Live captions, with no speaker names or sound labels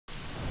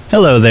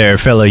Hello there,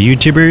 fellow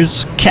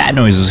YouTubers.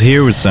 catNoises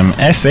here with some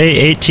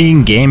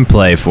A-18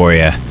 gameplay for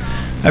you.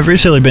 I've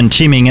recently been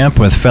teaming up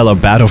with fellow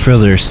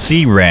battlefielder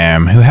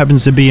C-Ram, who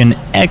happens to be an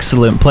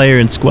excellent player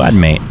and squad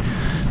mate.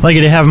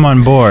 Lucky to have him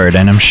on board,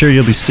 and I'm sure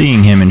you'll be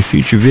seeing him in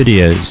future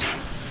videos.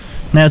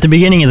 Now, at the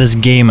beginning of this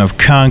game of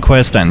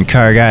Conquest on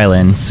Karg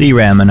Island,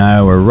 C-Ram and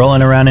I were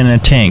rolling around in a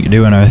tank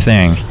doing our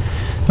thing.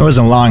 It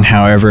wasn't long,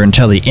 however,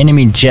 until the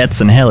enemy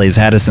jets and helis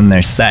had us in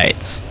their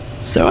sights.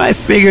 So I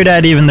figured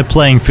I'd even the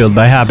playing field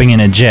by hopping in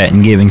a jet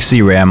and giving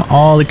C-Ram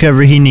all the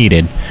cover he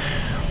needed.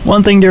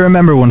 One thing to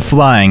remember when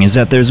flying is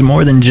that there's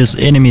more than just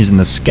enemies in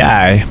the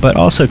sky, but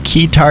also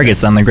key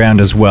targets on the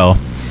ground as well.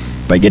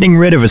 By getting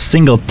rid of a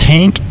single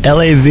tank,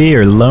 LAV,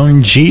 or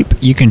lone jeep,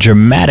 you can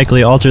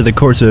dramatically alter the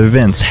course of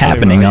events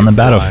happening on the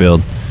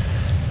battlefield.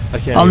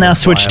 I'll now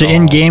switch to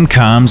in-game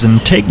comms and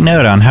take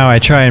note on how I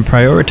try and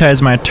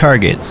prioritize my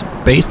targets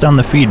based on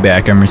the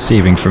feedback I'm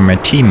receiving from my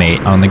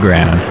teammate on the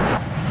ground.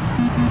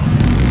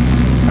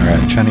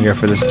 Alright, trying to go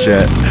for this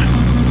jet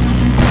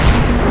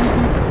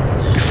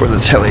before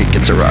this heli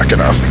gets a rocket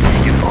off.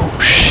 Oh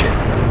shit.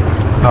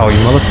 Oh, you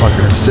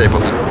motherfucker.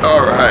 Disabled it.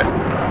 Alright.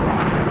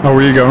 Oh,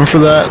 were you going for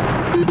that?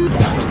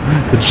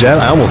 The jet?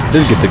 I almost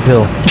did get the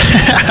kill.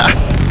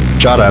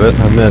 Shot at it.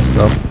 I missed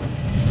though.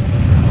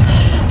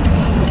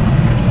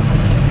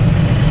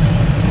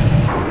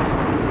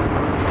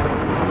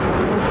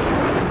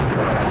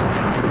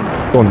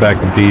 Going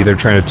back to B. They're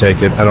trying to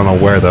take it. I don't know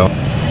where though.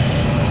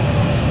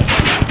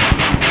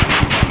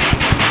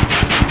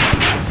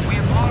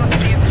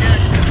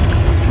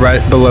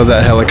 Right below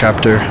that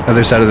helicopter,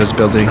 other side of those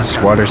buildings,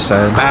 water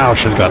side. Ow,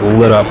 should've got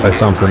lit up by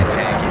something.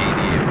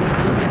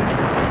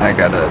 I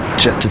got a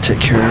jet to take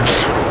care of.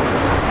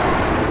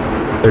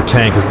 Their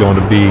tank is going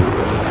to B.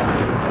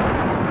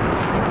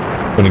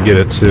 Gonna get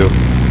it too.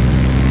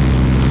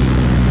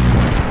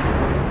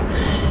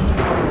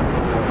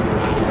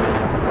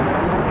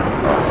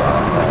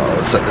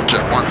 Looks like the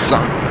jet wants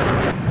some.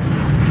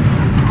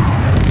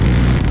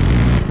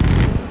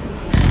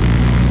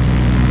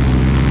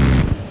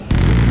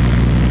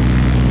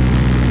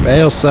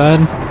 Bail,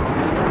 son.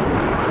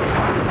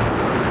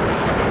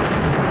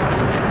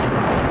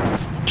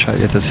 Try to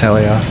get this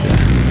heli off, yeah.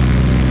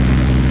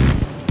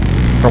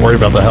 I'm worried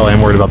about the heli,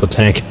 I'm worried about the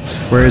tank.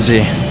 Where is he?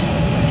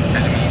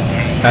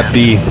 At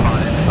B.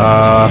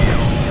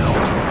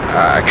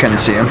 I couldn't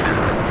see him.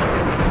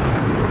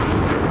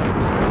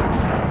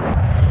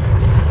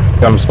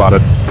 Got him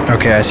spotted.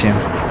 Okay, I see him.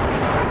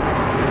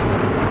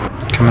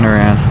 Coming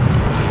around.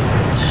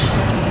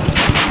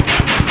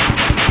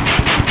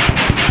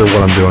 For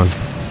what I'm doing.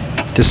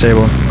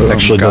 Disable. Boom,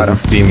 Actually got doesn't him.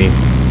 see me.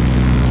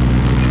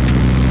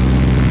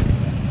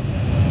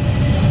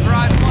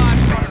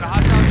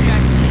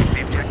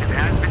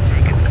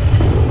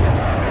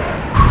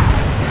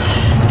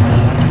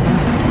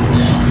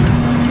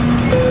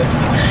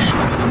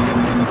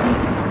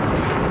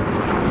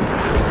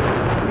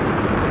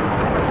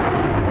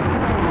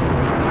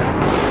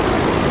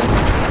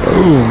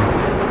 Boom.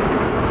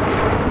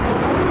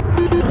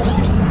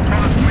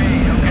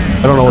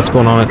 I don't know what's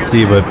going on at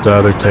C, but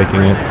they're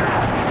taking it.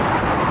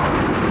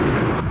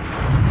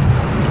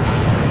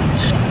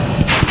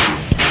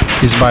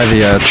 He's by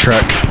the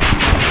truck.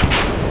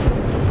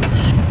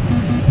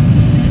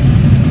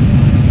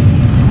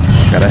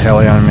 Got a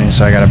heli on me,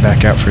 so I gotta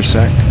back out for a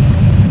sec.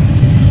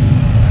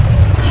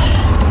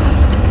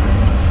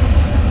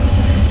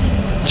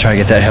 Try to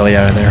get that heli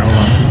out of there, hold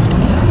on.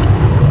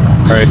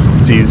 Alright,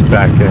 C's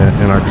back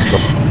in our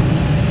control.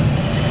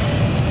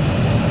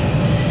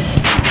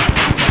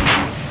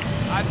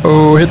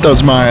 Oh, hit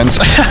those mines.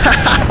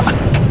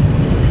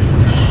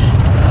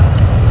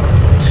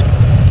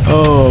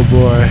 Oh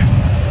boy.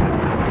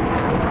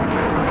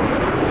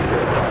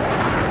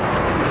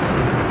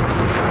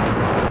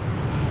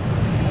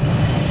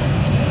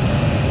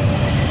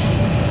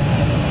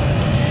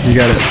 You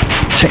gotta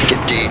tank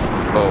it deep.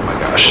 Oh my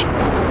gosh.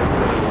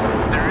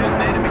 There is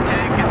an enemy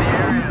tank in the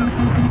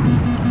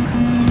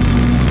area.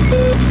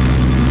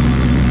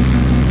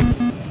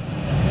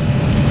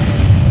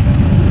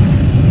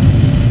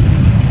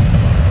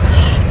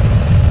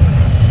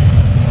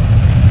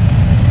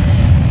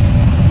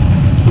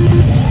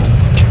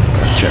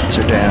 Jets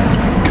are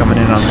down. Coming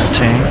in on that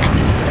tank.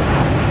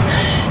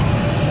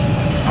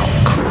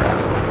 Oh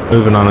crap.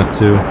 Moving on it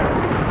too.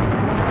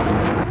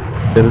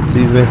 Did it,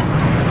 CZ?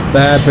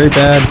 Bad, very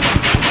bad.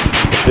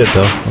 It did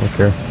though, I don't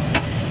care.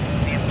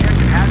 The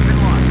objective has been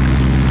lost.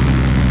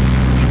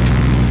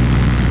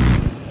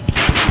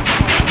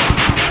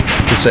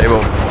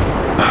 Disabled.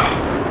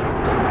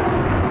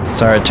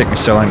 Sorry it took me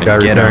so long to Guy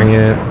get repairing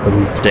him. it, but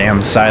he's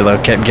Damn silo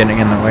kept getting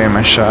in the way of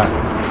my shot.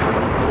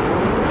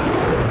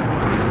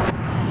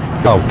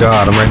 oh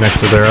god, I'm right next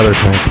to their other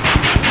tank.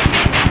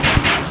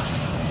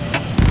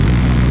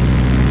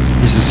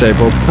 He's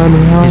disabled.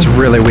 He's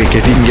really weak.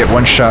 If you can get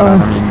one shot on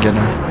him, you can get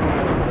him.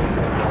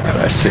 But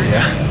I see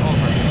ya.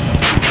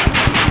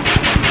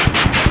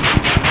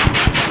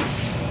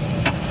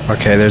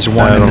 Okay, there's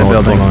one in the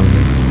building.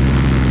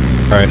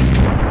 Alright.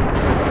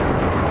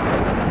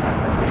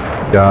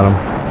 Got him.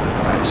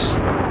 Nice.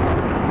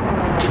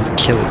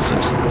 Kill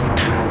assist.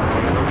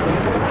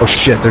 Oh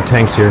shit, there are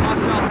tanks here.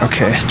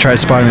 Okay, try to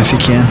spot him if you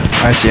can.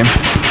 I see him.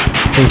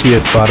 I think he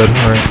is spotted.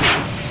 Alright.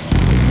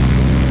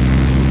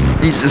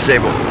 He's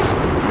disabled.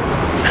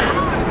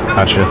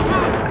 Gotcha.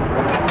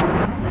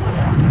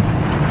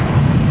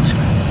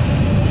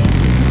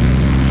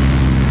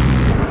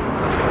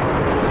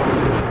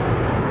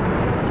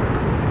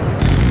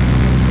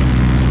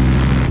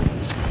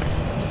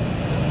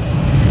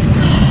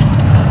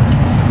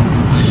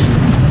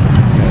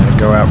 Gonna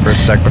go out for a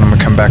sec, but I'm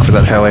gonna come back for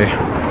that heli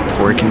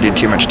before he can do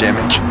too much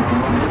damage.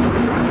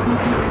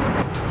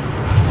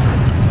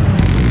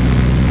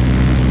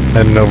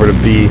 Heading over to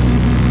B.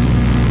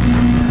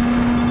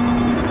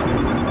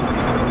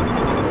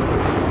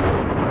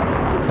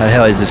 That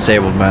heli's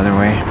disabled, by the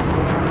way.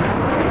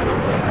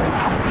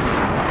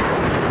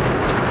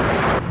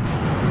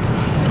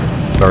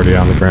 It's already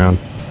on the ground.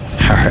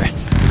 Alright.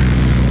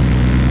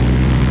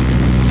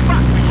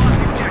 Spot, we lost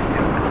the objective.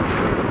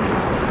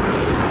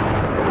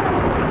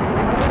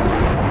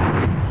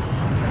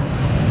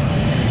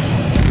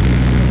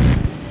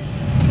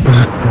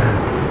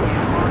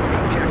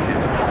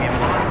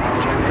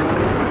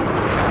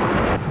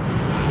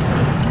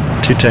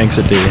 Two tanks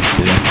at DSC.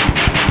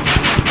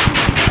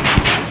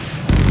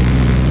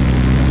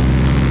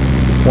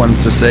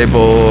 One's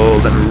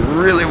disabled and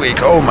really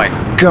weak. Oh my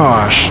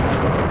gosh.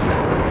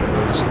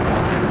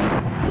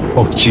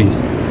 Oh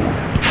jeez.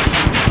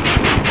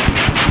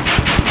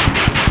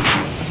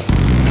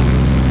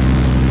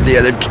 The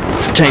other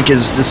tank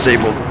is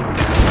disabled.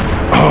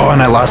 Oh,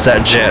 and I lost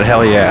that jet.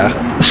 Hell yeah.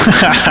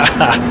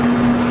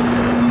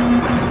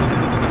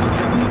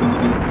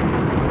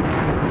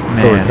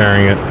 Still Man.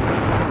 repairing it.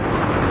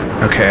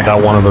 Okay.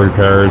 Got one of the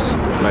repairers.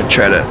 I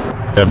try to.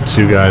 Have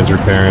two guys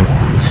repairing.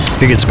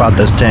 If you could spot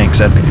those tanks,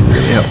 that'd be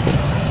really helpful.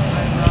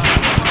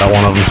 Got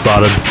one of them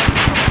spotted.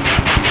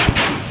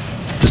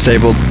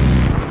 Disabled.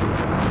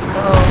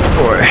 Oh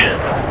boy.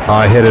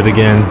 I hit it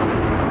again.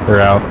 They're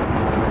out.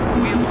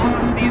 We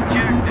lost the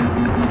objective.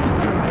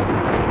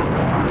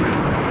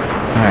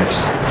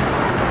 Nice.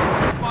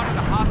 Spotted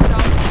a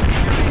hostile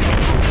soldier.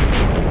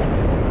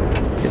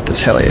 Get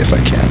this heli if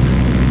I can.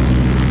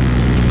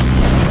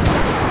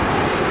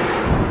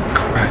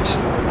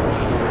 Christ.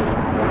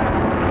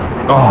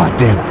 Oh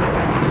damn it.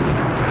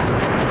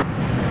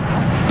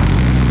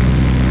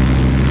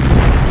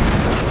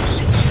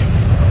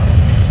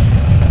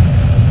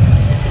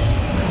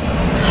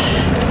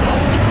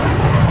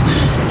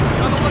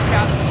 On the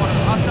lookout, spotted a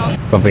hostile.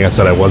 Something I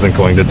said I wasn't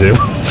going to do.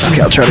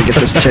 Okay, I'll try to get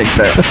this tank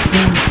there.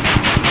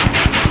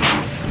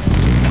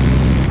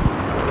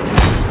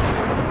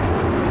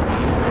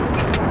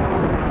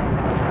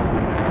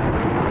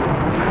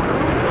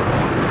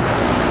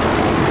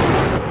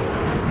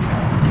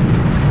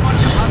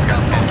 Spotted a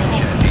hostile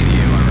soldier.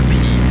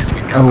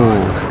 Oh.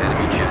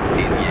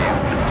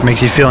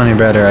 Makes you feel any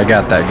better, I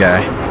got that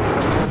guy.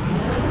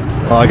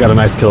 Oh, I got a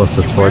nice kill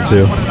assist for it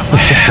too. In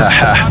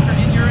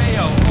your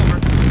AO, over.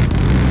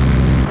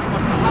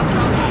 Spotted a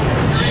hostile soldier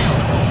in your AO,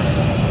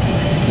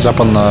 over. He's up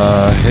on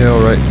the hill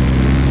right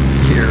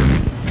here.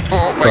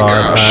 Oh my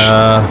gosh.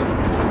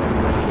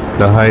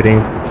 The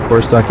hiding for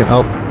a second.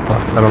 Oh,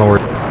 fuck. I don't know where.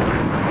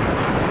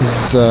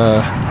 He's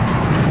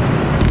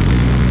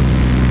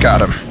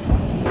got him.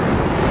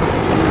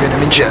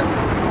 Enemy jet.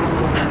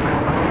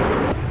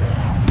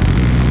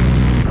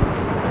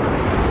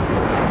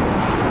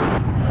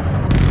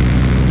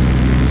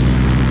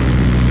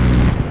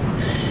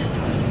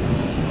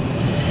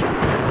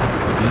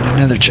 And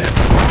another jet.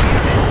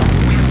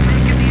 We have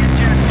taken the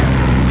objective.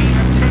 We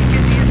have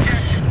taken the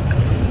objective.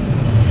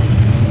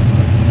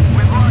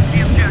 We've lost the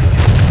objective.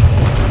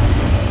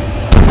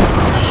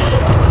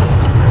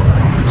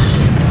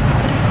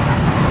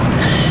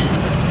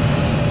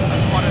 I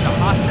spotted a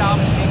hostile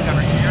machine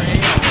gunner in your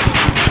AO.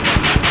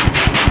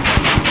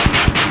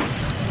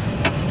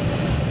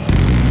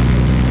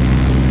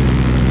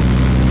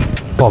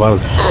 Oh, that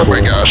was. Oh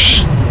my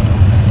gosh.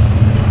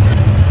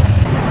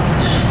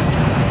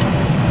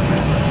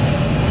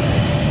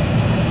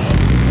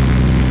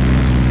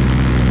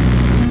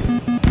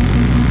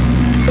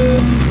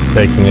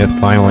 Taking it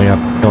finally up,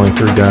 going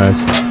through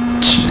guys.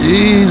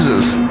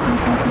 Jesus.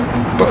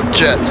 Both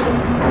jets.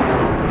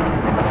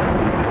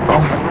 Oh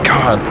my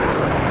god.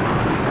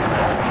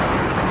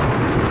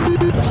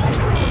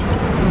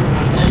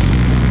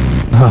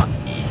 Huh.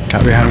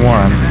 Got behind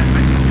one.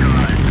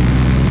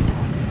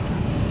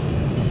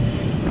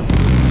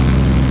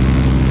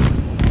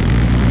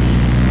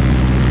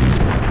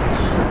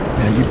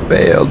 Yeah, you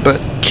bailed, but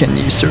can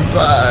you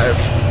survive?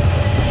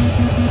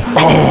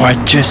 Oh, I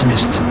just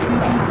missed. Keep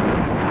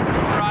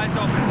your eyes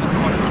open. I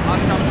spotted a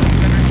hostile machine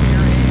gunner in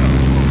your AO.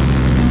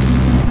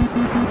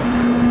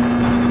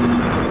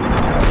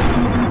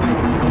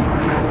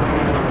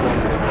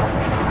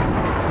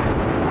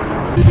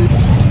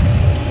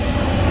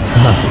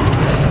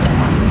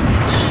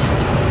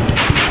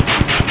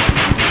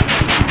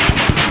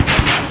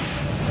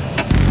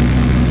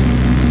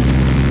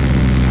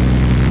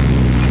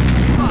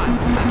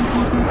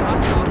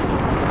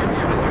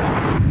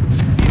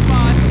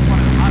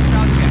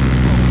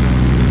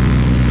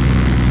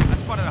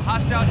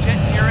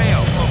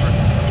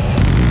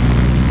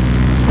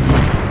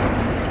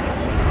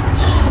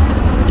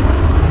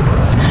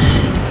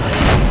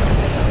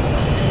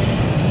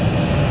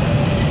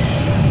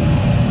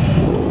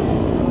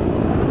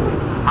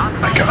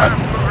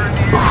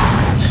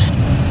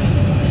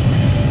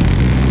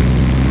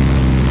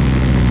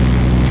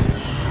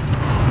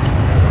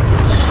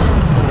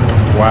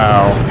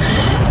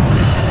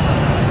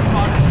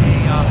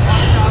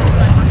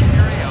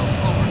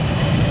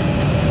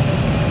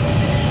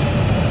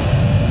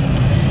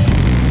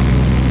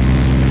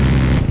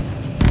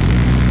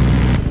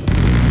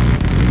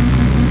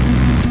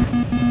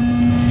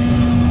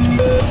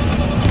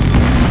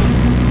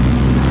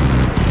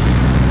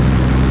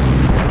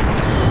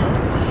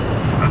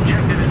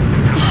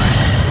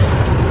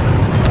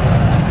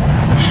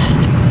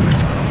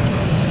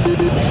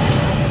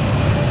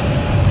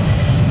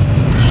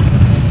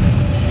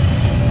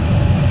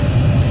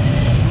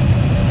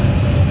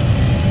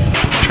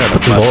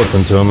 put some bullets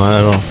into him,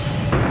 I don't know.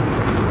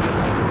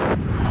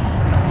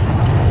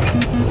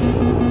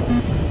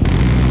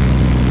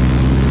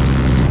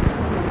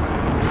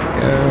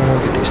 Go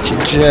get these 2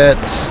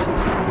 jets.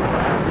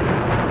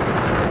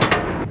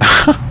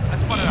 I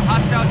spotted a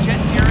hostile jet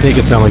in your Make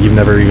it sound like you've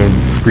never even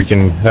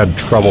freaking had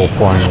trouble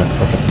flying it.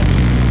 Okay.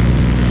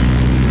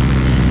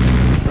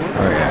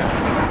 Oh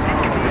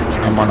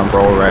yeah. I'm on a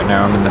roll right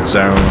now, I'm in the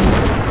zone.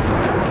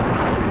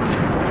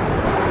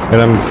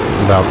 And I'm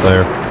about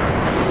there.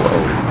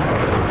 Whoa.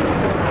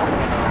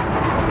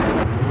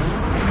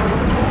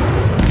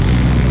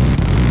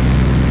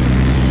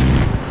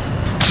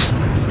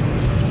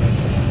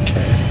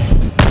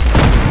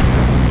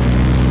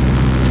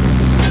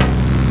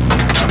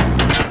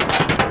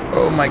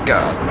 Oh my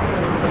god.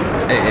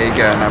 AA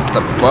gun up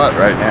the butt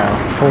right now.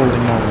 Holy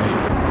moly.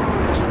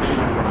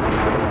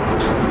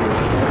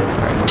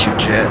 Alright, 2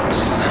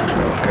 jets.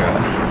 Oh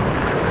god.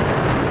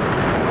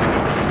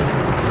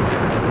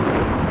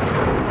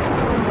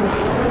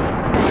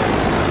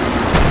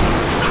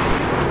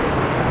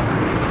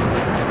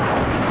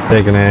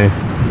 Taking A.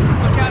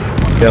 Look out, there's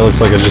one of Yeah, it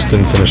looks like I just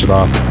didn't finish it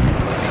off.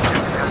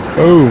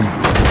 Boom.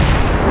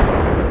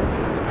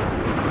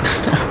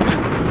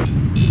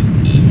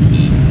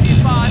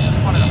 P5, I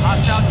spotted a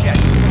hostile jet.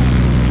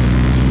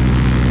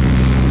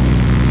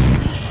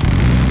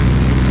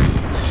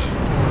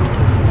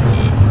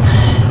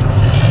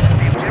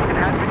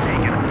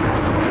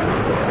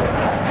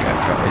 God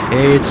probably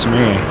hates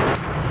me.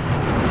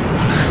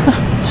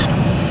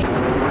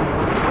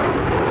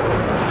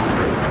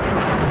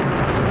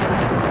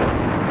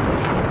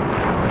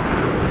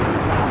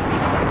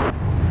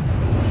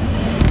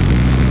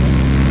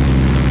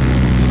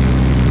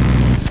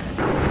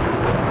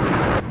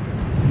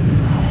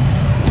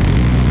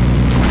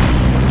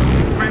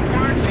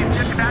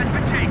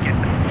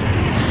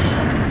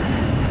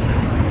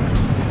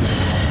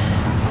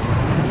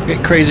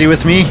 Get crazy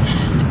with me.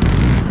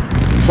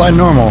 Fly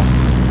normal.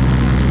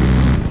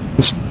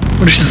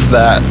 What is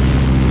that?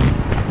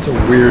 It's a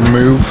weird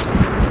move.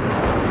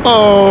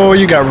 Oh,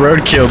 you got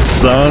road killed,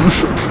 son.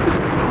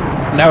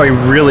 Now he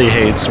really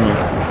hates me.